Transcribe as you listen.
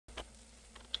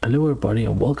Hello everybody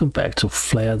and welcome back to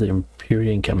Flare the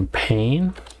Empyrean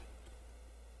Campaign.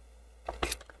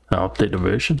 Updated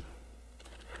version.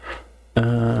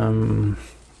 I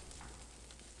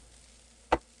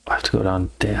have to go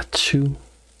down there too.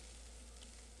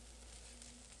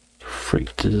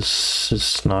 Freak, this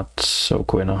is not so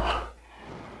quick now.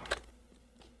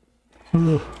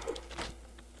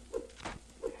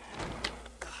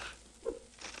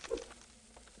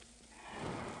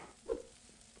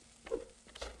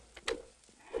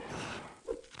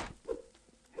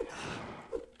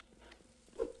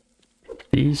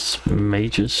 These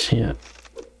mages here.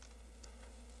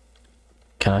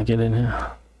 Can I get in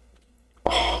here?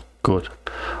 Oh, good.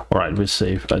 Alright, we're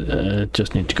safe. I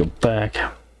just need to go back.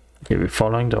 Okay, we're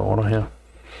following the order here.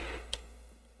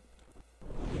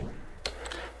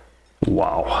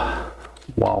 Wow.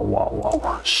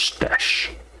 Wow.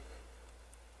 Stash.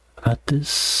 At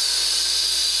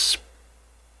this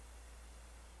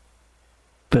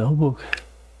spellbook.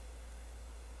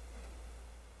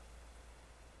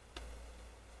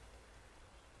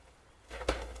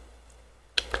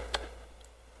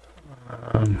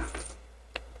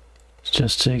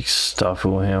 Just take stuff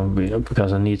over here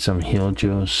because I need some heal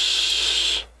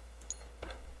juice.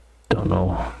 Don't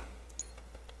know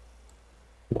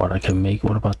what I can make.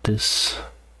 What about this?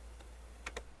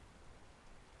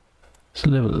 It's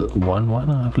level 1. Why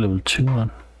not have level 2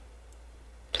 on?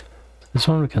 This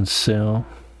one we can sell.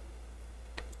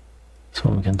 This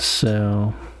one we can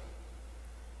sell.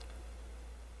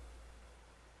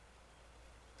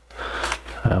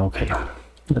 Okay,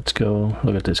 let's go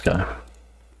look at this guy.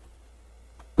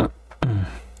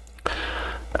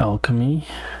 Alchemy,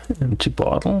 empty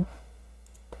bottle.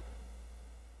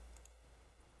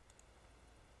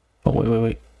 Oh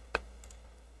wait.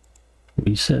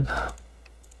 Reset.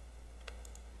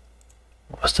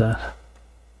 What's that?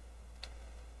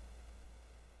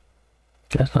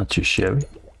 That's not too shabby.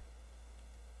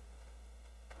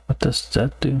 What does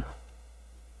that do?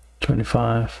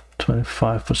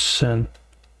 25%.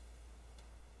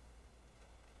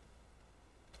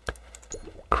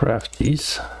 Craft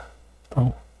these.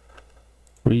 Oh,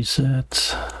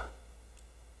 reset.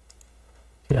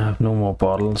 Yeah, I have no more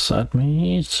bottles at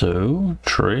me, so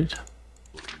trade.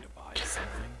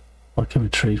 What can we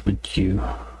trade with you?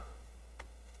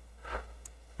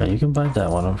 Now you can buy that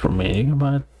one from me. You can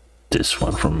buy this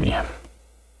one from me.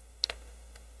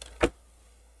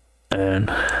 And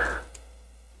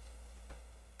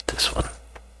this one.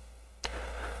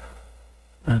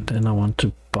 And then I want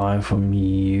to buy from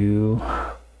you.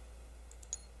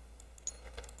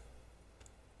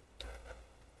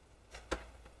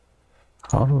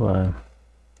 How do I?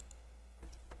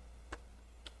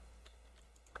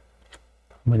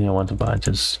 How many I want to buy?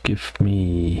 Just give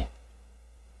me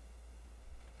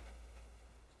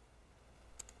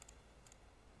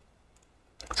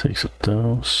 6 of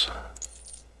those.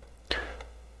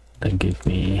 Then give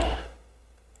me.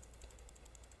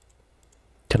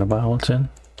 Can I buy all 10?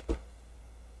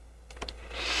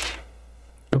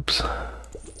 Oops.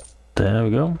 There we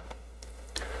go.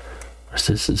 What's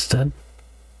this instead?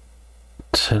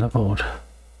 Teleport.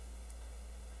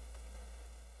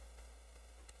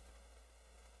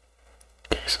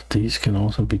 Okay, so these can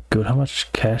also be good. How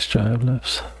much cash do I have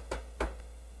left?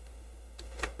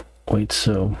 Wait,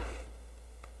 so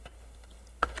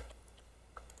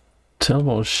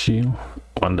teleport shield,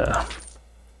 one there.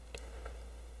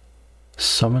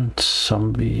 Summon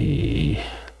zombie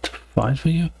to fight for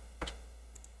you.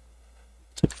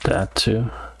 Take that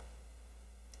too.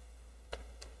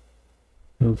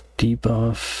 Move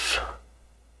debuff.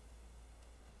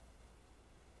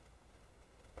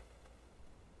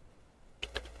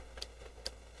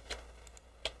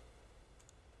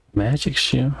 Magic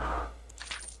shield.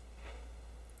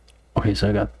 Okay, so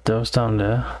I got those down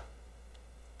there.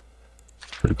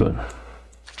 Pretty good.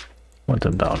 Want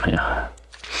them down here.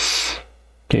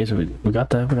 Okay, so we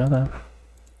got that.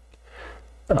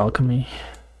 Alchemy.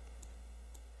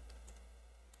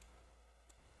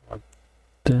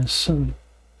 This and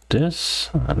this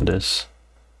and this.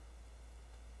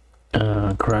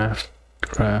 Craft.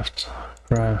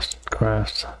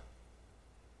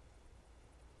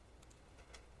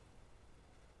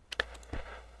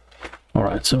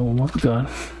 Alright, so what we got?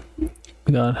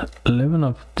 We got 11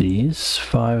 of these,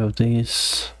 5 of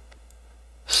these,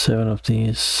 7 of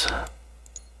these.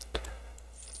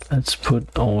 Let's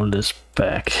put all this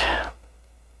back.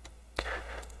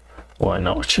 Why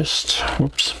not? Just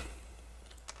whoops.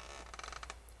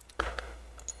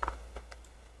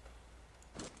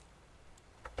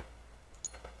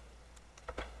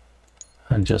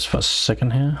 And just for a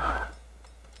second here.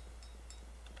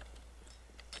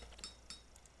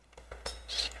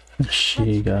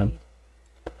 She got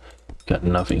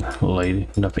nothing, lady,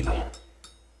 nothing.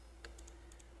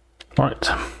 All right.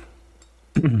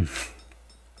 Let's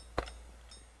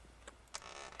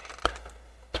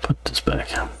put this back.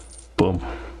 Boom.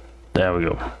 There we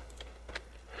go.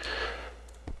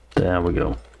 There we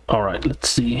go. All right. Let's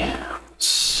see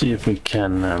if we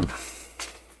can do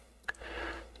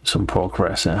some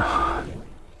progress here.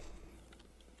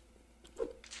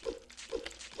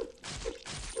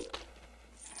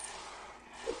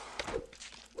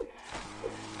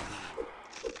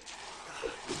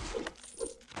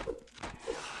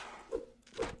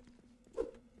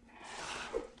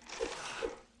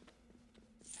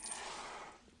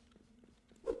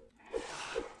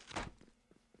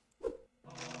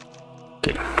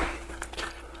 Okay,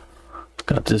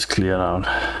 got this cleared out.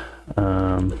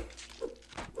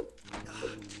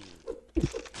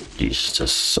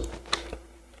 Jesus,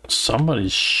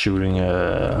 somebody's shooting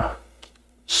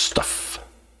stuff.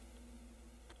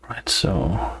 Right,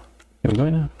 so we're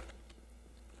going to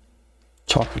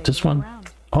talk with this one.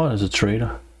 Oh, there's a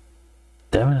trader.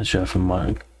 Damn it, I should have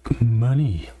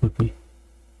money with me.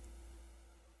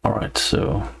 All right,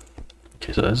 so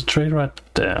okay, so there's a trader right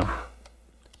there.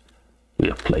 We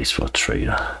have a place for a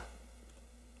trader.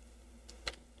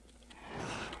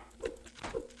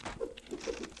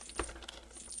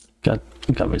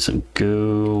 Got me some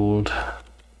gold.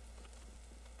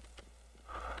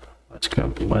 Let's go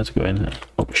in here.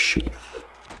 Oh shoot.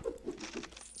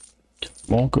 Get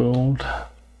more gold.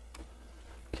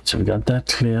 Okay, so we got that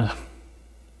clear.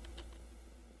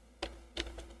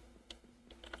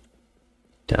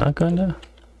 Did I go in there?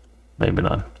 Maybe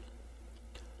not.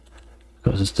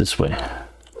 Because it's this way.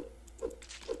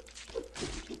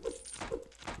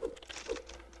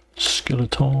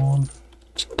 Skeleton.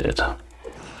 It's dead.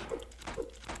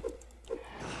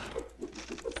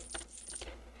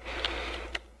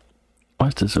 Why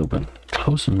is this open?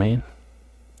 Close it, man.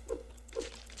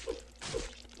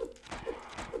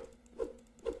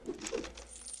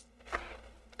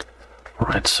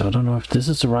 Right, so I don't know if this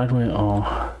is the right way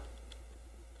or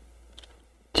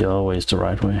the other way is the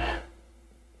right way.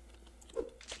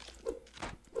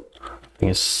 I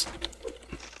think it's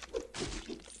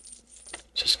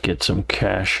just get some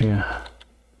cash here.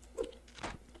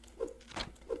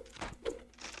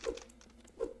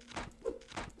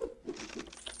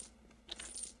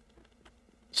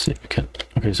 See if we can.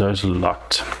 Okay, so it's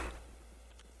locked.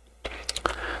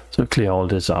 So clear all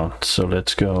this out. So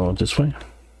let's go this way.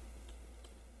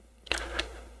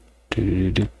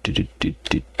 Get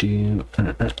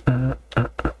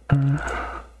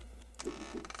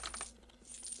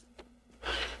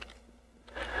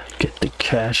the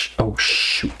cash. Oh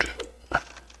shoot.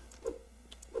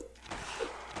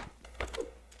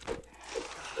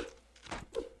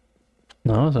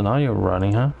 No, so now you're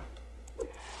running, huh?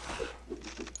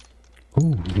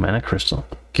 Ooh, mana crystal.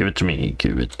 Give it to me.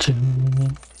 Give it to me.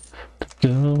 The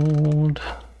gold.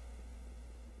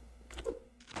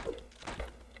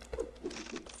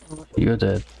 You're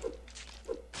dead.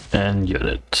 And you're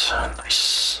dead.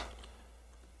 Nice.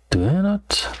 Do I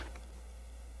not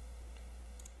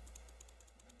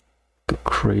go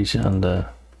crazy on the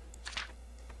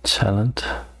talent?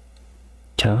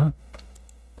 Cannot?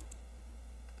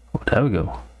 Oh, there we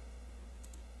go.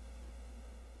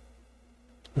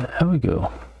 There we go.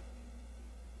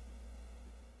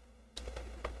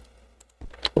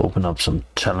 Open up some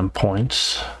talent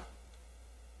points.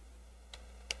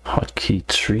 Hotkey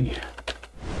 3.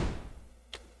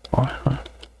 Alright.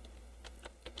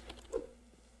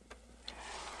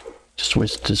 Just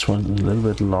wait this one a little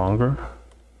bit longer.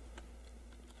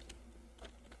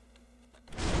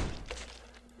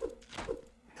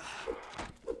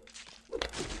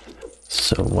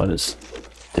 So what is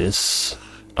this?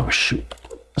 Oh shoot.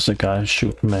 There's a guy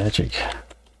shoot magic.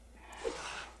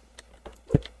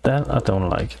 That I don't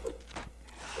like.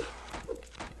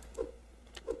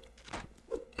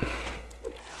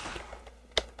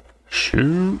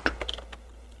 Shoot.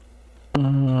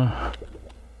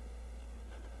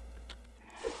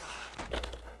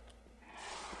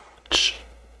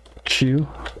 Chew.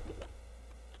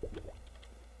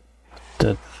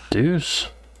 The deuce.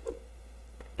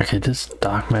 Okay, this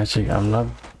dark magic, I'm not.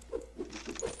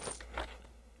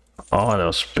 Oh, that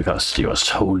was because he was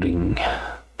holding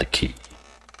the key.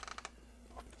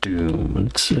 Doom.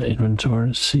 Let's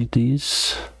inventory, see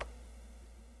these.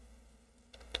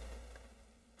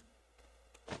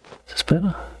 Is this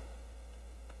better?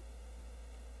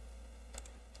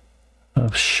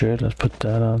 Oh shit, let's put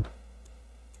that on.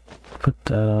 Put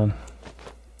that on.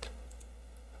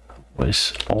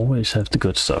 Always have the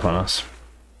good stuff on us.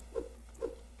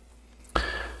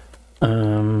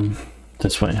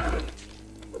 This way.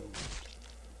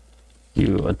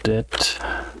 You are dead.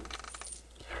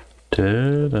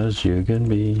 Dead as you can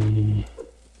be.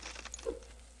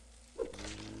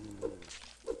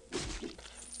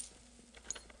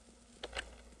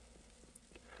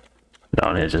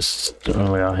 Down here, just we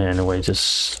are here anyway.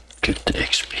 Just get the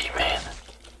XP, man.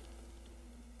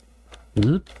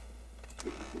 Zoop.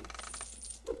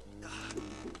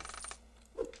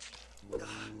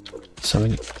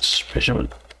 Something special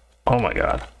with, oh my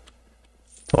god,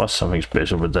 there was something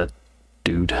special with that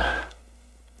dude.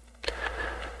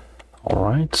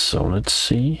 Alright, so let's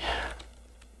see.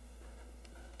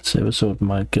 This episode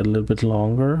might get a little bit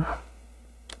longer.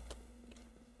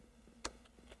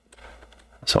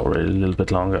 It's already a little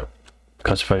bit longer,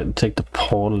 because if I take the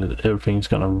portal, everything's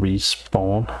gonna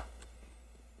respawn.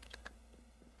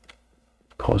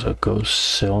 Of course, I'll go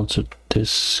sell to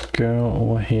this girl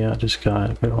over here, this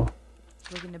guy girl.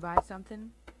 Looking to buy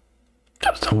something?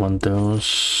 Just don't want those.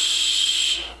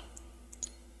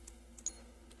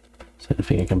 Is there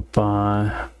anything I can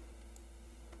buy?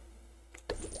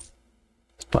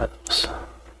 Let's buy those.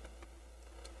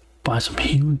 Buy some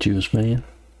healing juice, man.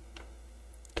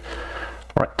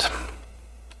 Right.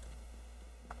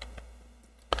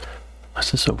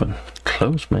 Why's this open?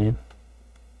 Close, man.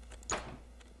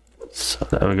 So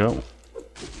there we go.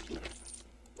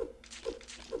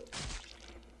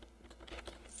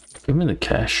 Give me the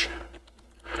cash.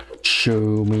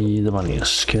 Show me the money.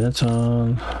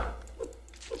 Skeleton.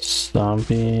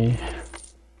 Zombie.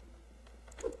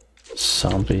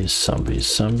 Zombies, zombies,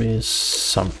 zombies,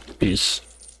 zombies.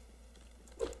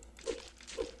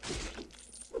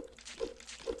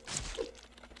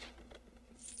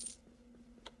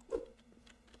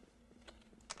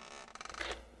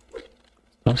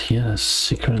 Not here, a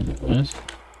secret.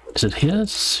 Is it here?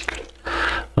 Secret.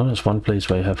 No, there's one place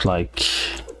where you have like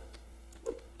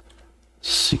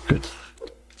secret.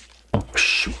 Oh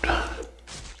shoot!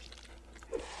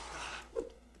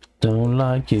 Don't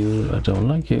like you. I don't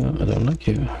like you. I don't like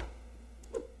you.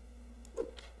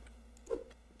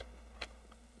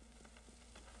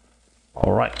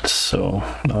 All right, so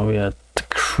now we're at the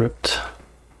crypt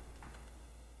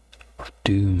of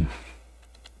doom.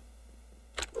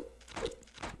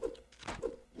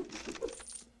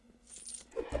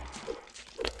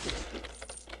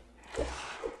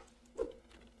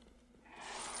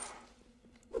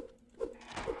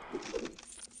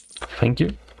 Thank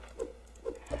you.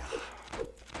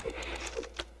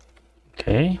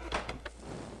 Okay.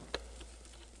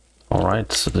 All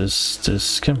right, so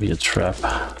this can be a trap.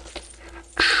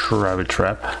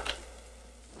 Trap.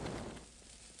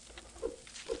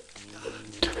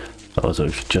 Also,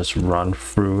 if you just run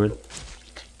through it,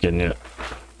 getting it.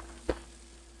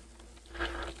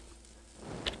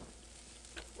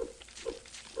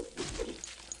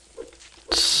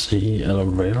 Let's see,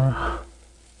 elevator.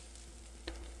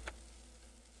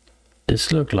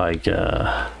 This looked like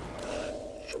a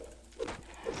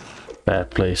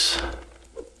bad place.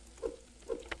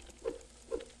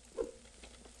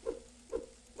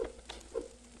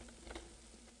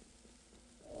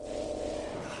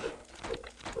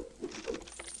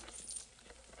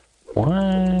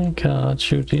 Why can't I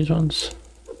shoot these ones?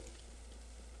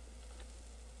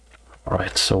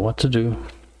 Alright, so what to do?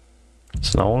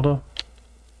 It's an older.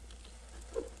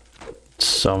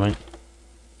 Summon.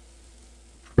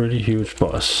 Pretty huge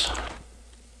boss.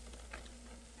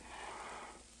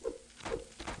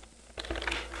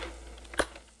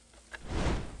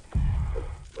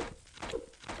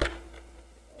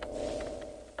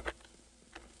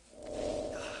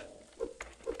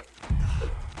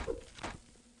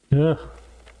 Yeah.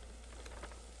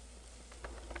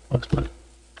 What's my...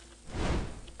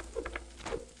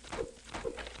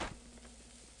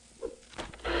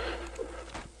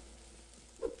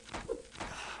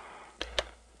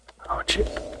 Ouch.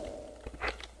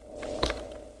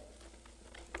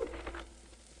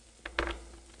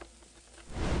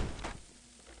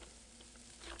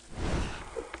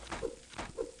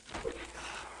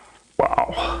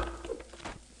 Wow.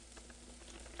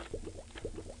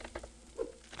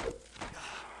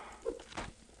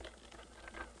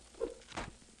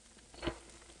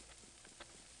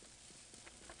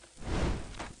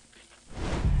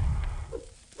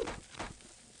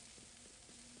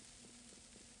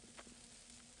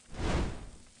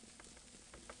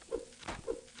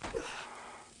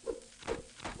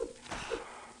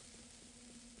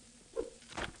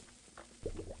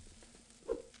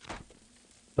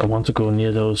 I want to go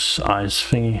near those eyes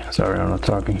thingy. Sorry, I'm not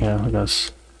talking here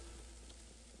because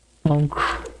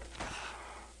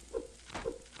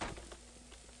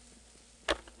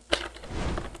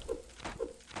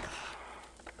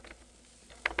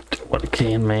what a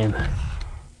can, man.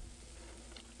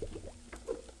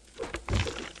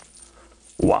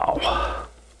 Wow.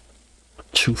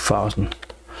 2000.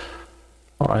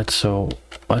 Alright, so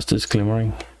what's this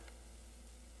glimmering?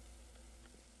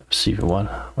 Let's see what.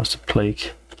 What's the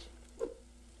plague?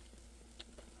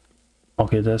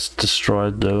 Okay, that's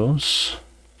destroyed those.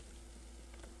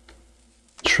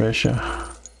 Treasure.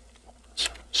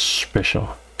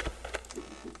 Special.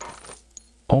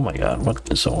 Oh my god,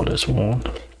 what is all this wand?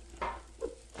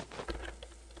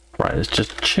 Right, let's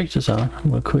just check this out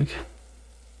real quick.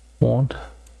 Wand.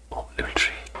 Oh, little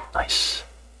tree. Nice.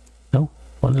 No,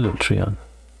 one little tree on.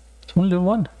 It's only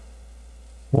one.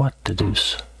 What the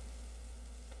deuce?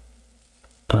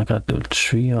 And I got a little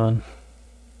tree on.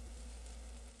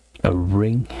 A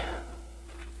ring.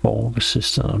 Fall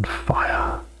resistant on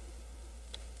fire.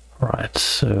 Right,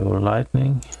 so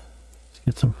lightning. Let's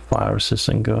get some fire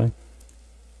resistant going.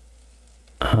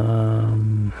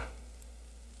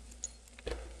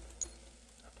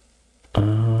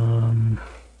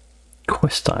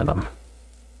 Quest item.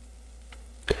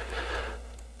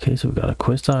 Okay, so we got a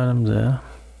quest item there.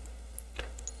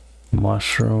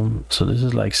 Mushroom. So this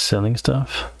is like selling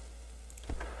stuff.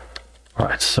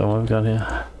 Alright, so what we got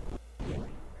here?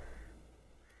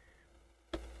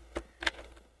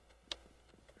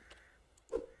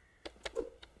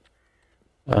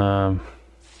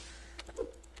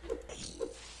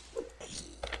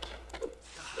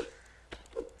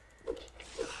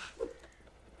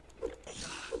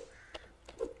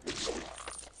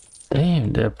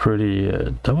 Damn, they're pretty,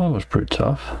 that one was pretty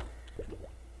tough.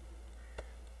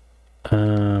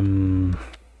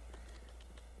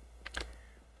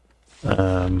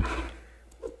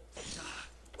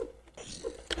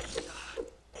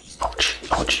 Ouch,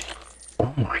 ouch.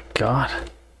 Oh my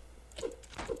god.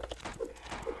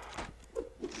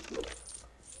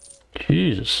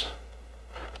 Jesus.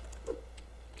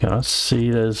 Can I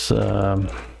see there's, could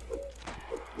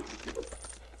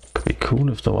be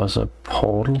cool if there was a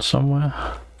portal somewhere.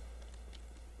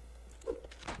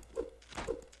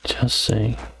 Just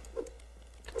saying.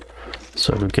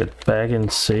 So to get back in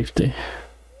safety.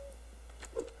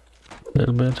 A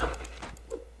little bit.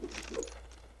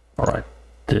 Alright,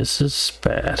 this is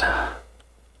bad.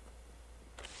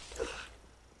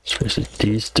 Especially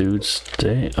these dudes,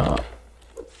 they are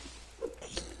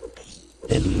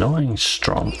annoying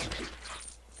strong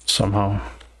somehow.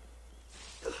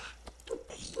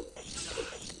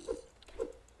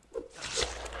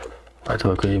 I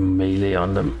took a melee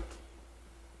on them.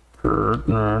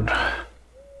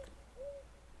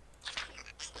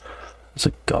 It's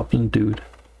a goblin dude.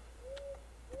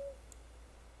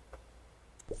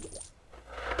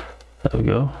 There we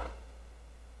go.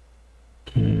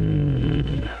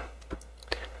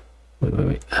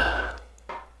 Wait.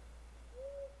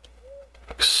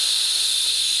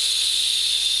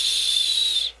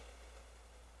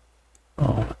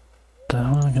 Oh,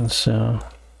 that one I can sell.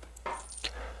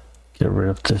 Get rid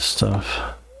of this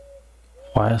stuff.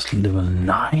 Why is level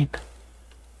 9?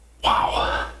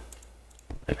 Wow.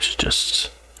 Maybe I should just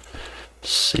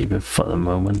save it for the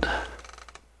moment.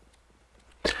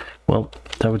 Well,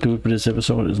 that would do it for this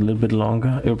episode. It's a little bit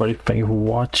longer. Everybody, thank you for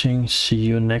watching. See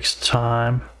you next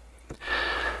time.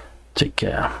 Take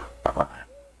care. Bye bye.